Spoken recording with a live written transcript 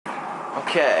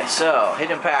Okay, so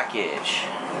hidden package.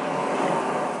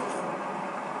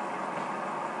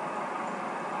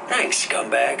 Thanks,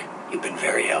 scumbag. You've been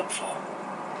very helpful.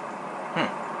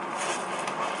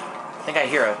 I think I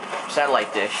hear a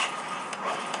satellite dish.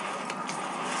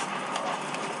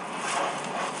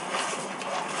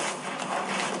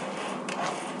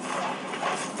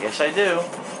 Yes, I do.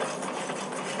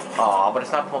 Aw, but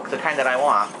it's not the kind that I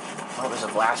want. Oh, there's a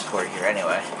blast cord here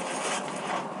anyway.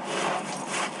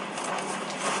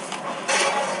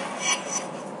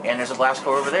 And there's a blast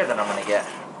cord over there that I'm gonna get.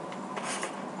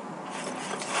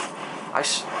 I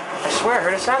swear I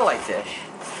heard a satellite dish.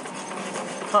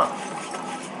 Huh.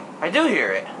 I do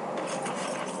hear it.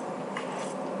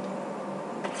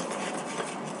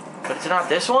 But it's not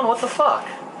this one? What the fuck?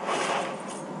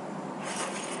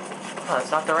 Oh,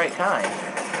 that's not the right kind.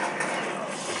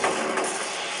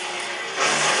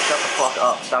 Shut the fuck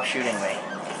up. Stop shooting me.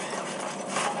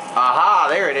 Aha,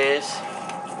 there it is.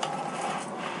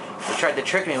 They tried to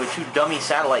trick me with two dummy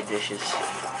satellite dishes.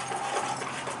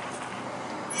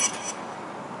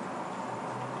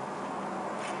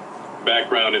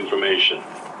 Background information.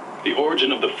 The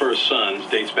origin of the first suns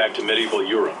dates back to medieval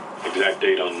Europe, exact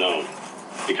date unknown.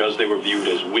 Because they were viewed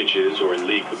as witches or in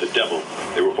league with the devil,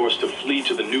 they were forced to flee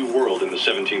to the New World in the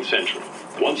 17th century.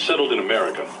 Once settled in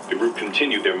America, the group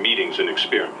continued their meetings and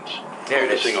experiments,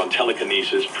 focusing on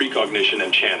telekinesis, precognition,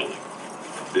 and channeling.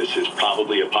 This is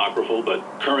probably apocryphal, but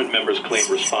current members claim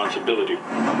responsibility.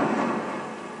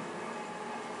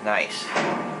 Nice.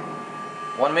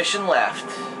 One mission left.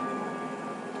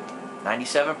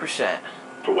 97%.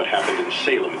 For what happened in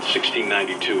Salem in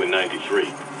 1692 and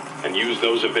 93, and use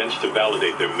those events to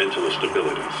validate their mentalist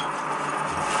abilities.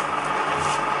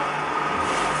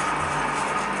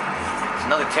 It's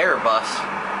another terror bus.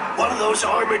 One of those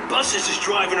armored buses is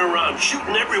driving around,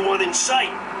 shooting everyone in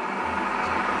sight.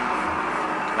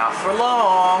 Not for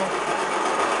long.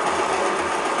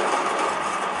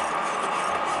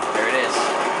 There it is.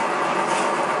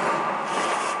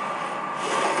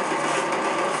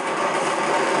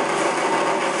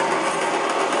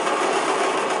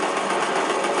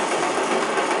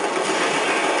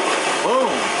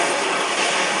 Boom.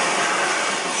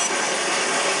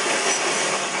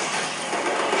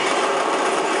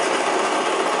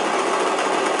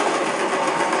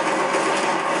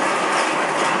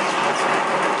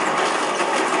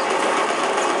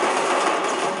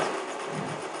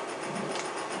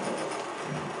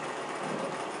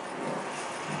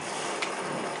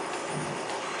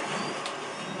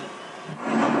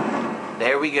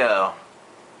 There we go.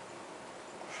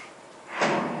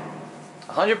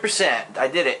 100%. I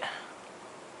did it.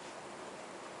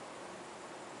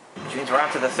 Which means we're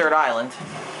on to the third island.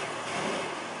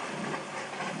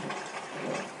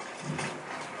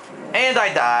 And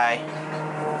I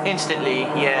die. Instantly,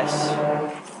 yes.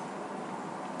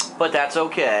 But that's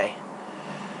okay.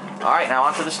 Alright, now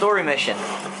on to the story mission.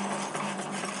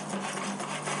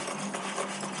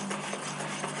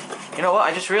 You know what?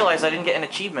 I just realized I didn't get an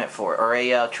achievement for it, or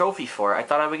a trophy for it. I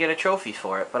thought I would get a trophy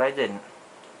for it, but I didn't.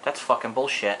 That's fucking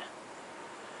bullshit.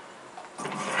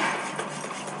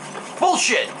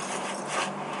 Bullshit!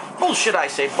 Bullshit, I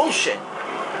say. Bullshit!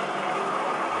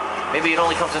 Maybe it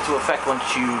only comes into effect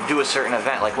once you do a certain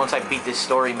event. Like once I beat this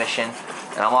story mission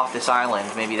and I'm off this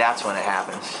island, maybe that's when it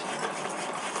happens.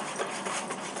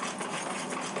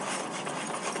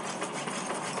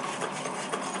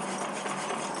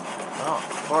 Oh,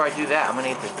 before I do that, I'm gonna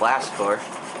get this blast core.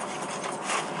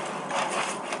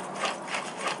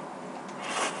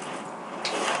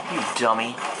 You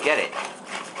dummy. Get it.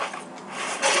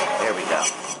 There we go.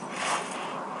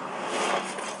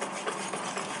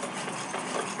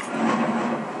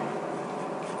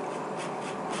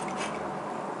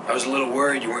 I was a little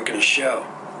worried you weren't going to show.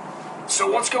 So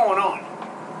what's going on?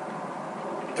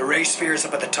 The ray sphere is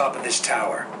up at the top of this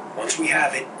tower. Once we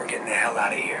have it, we're getting the hell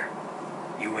out of here.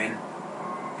 You in?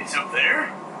 It's up there?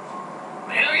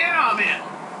 Hell yeah, I'm in.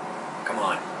 Come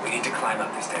on, we need to climb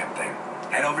up this damn thing.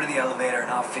 Head over to the elevator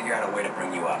and I'll figure out a way to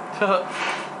bring you up.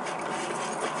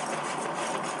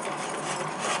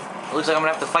 It looks like I'm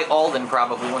gonna have to fight Alden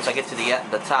probably once I get to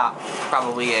the top.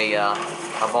 Probably a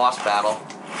boss battle.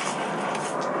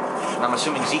 And I'm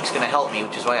assuming Zeke's gonna help me,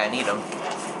 which is why I need him.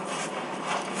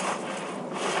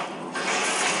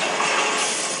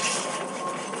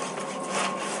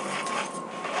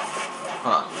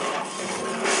 Huh.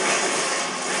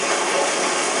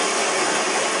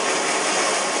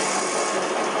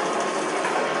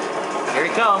 Here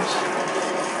he comes.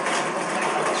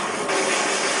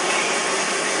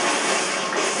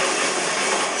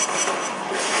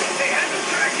 Hey, how do you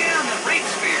track down the ray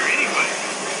sphere anyway?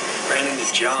 Ran into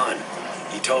John.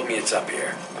 He told me it's up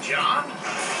here. John?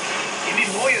 You mean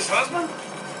Moya's husband?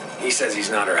 He says he's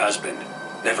not her husband.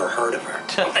 Never heard of her.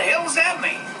 What the hell does that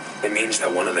mean? It means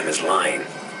that one of them is lying.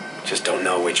 Just don't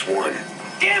know which one.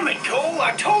 Damn it, Cole.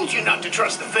 I told you not to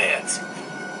trust the feds.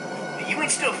 You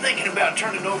ain't still thinking about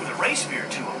turning over the ray sphere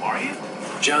to him, are you?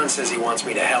 John says he wants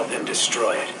me to help him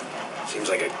destroy it. Seems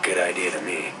like a good idea to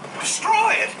me.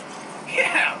 Destroy it?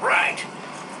 Yeah, right.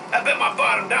 I bet my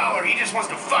bottom dollar he just wants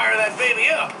to fire that baby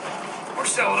up. Or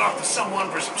sell it off to someone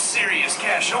for some serious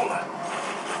cashola.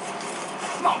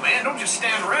 Come on, man. Don't just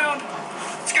stand around.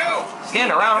 Let's go.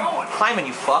 Stand around? Climbing,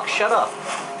 you fuck. Shut up.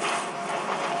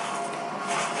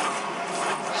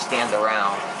 Stand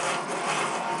around.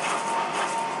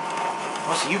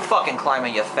 What's you fucking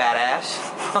climbing, you fat ass?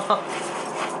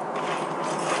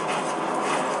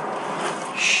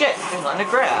 Shit, there's nothing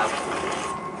to grab.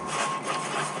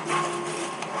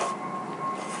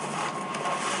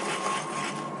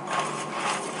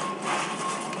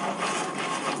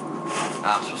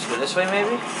 Ah, I'm supposed to go this way,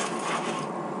 maybe?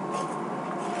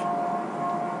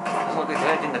 Doesn't look like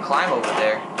there's anything to climb over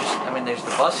there. Just, I mean, there's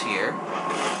the bus here.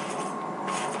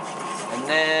 And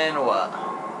then what?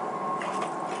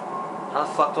 How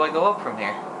the fuck do I go up from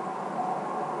here?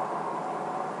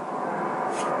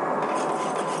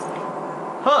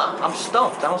 Huh, I'm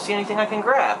stumped. I don't see anything I can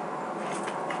grab.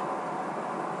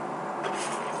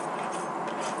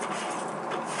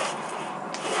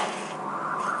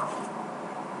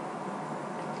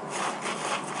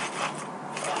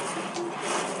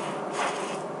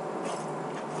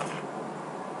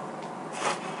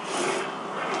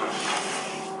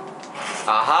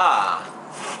 Aha!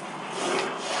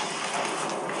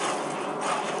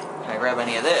 Can I grab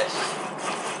any of this?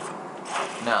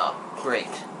 No. Great.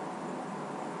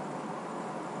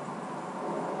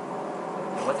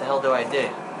 And what the hell do I do?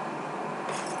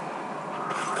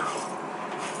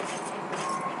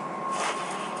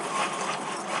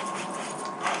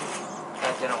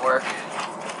 That didn't work.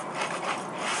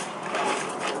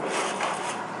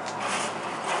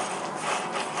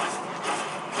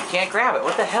 You can't grab it.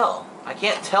 What the hell? I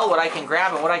can't tell what I can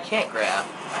grab and what I can't grab.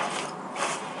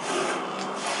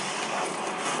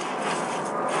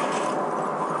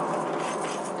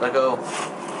 Do I go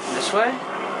this way?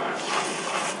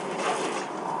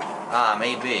 Ah,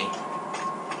 maybe.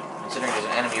 Considering there's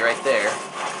an enemy right there.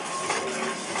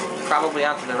 Probably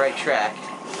onto the right track.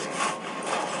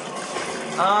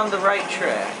 On the right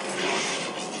track.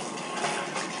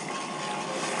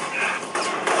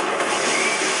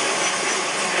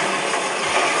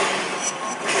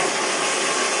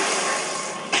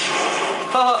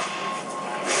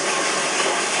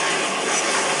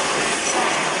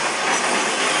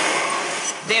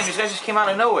 Damn, these guys just came out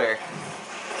of nowhere.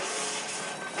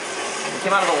 They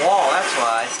came out of the wall, that's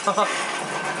why.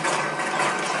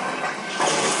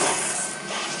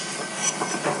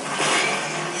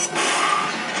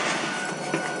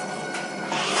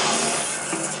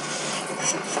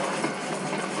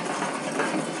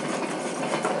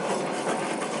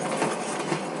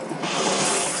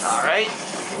 Alright.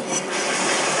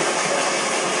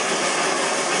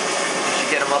 Did you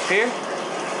get him up here?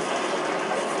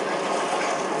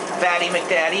 Fatty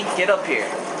McDaddy, get up here.